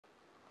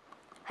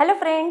Hello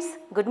friends,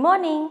 good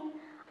morning.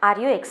 Are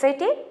you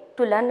excited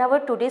to learn our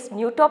today's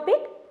new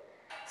topic?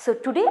 So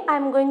today I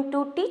am going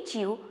to teach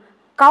you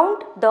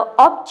count the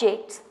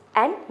objects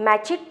and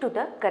match it to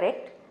the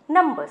correct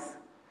numbers.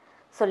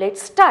 So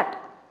let's start.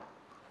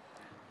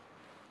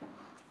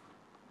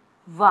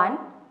 1,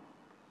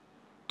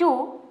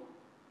 2,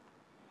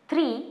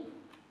 3,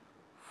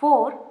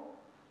 4,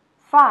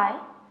 5,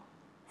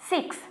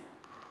 6.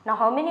 Now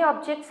how many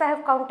objects I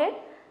have counted?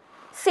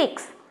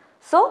 6.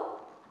 So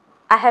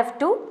I have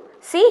to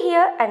see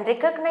here and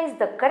recognize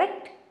the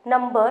correct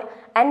number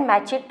and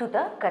match it to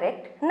the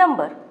correct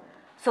number.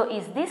 So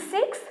is this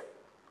 6?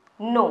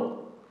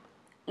 No.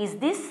 Is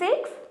this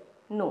 6?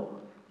 No.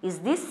 Is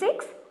this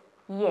 6?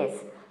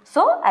 Yes.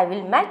 So I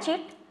will match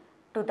it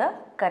to the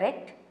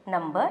correct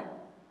number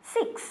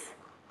 6.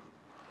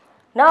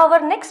 Now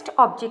our next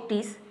object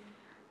is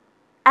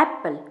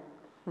apple.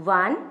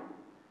 1,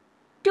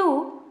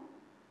 2,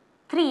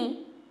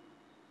 3,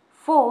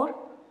 4,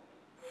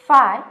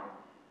 5,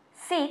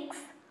 6,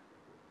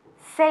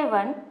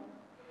 7,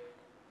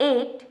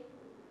 8,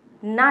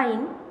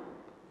 9,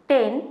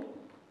 10,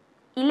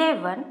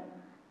 11,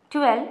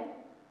 12,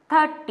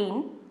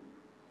 13,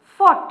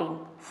 14.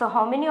 So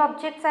how many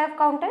objects I have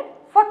counted?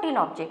 14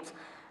 objects.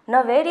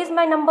 Now where is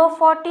my number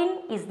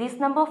 14? Is this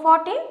number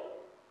 14?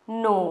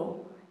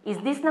 No. Is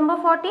this number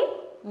 14?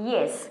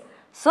 Yes.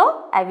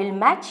 So I will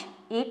match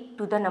it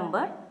to the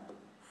number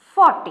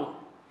 14.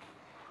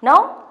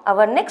 Now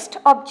our next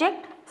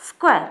object,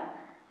 square.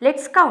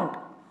 Let's count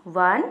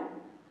 1,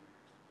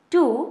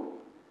 2,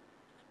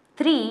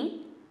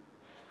 3,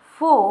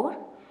 4,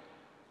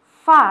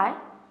 5,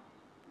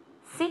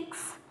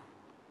 6,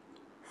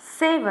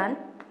 7,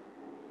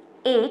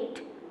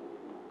 8,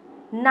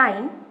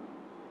 9,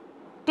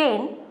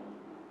 10,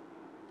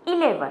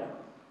 11.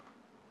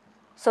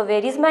 So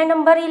where is my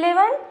number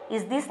 11?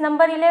 Is this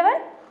number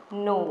 11?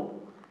 No.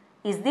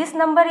 Is this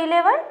number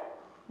 11?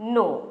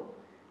 No.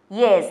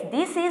 Yes,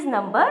 this is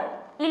number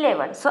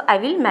 11. So I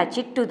will match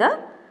it to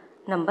the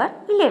number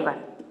 11.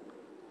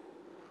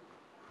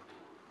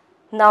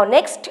 Now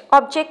next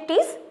object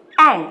is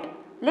ant.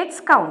 Let's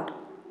count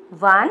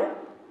 1,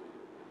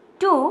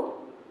 2,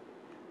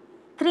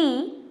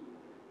 3,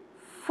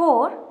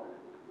 4,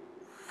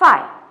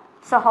 5.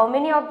 So how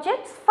many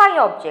objects? 5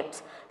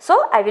 objects.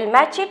 So I will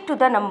match it to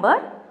the number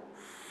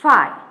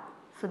 5.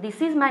 So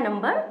this is my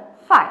number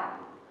 5.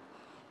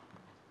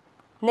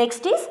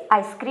 Next is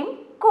ice cream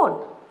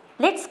cone.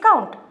 Let's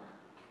count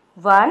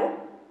 1,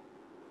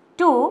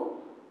 2,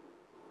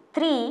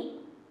 3,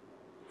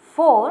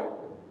 4,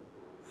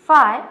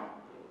 5,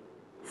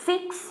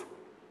 6,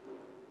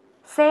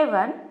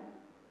 7,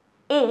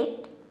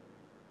 8,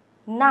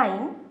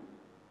 9,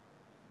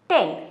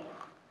 10.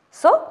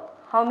 So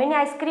how many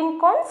ice cream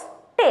cones?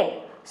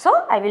 10.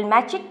 So I will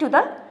match it to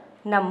the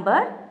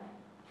number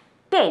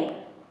 10.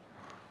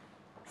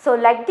 So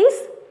like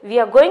this we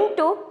are going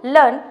to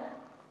learn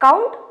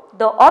count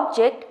the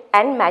object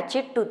and match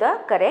it to the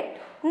correct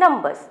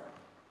numbers.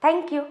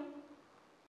 Thank you.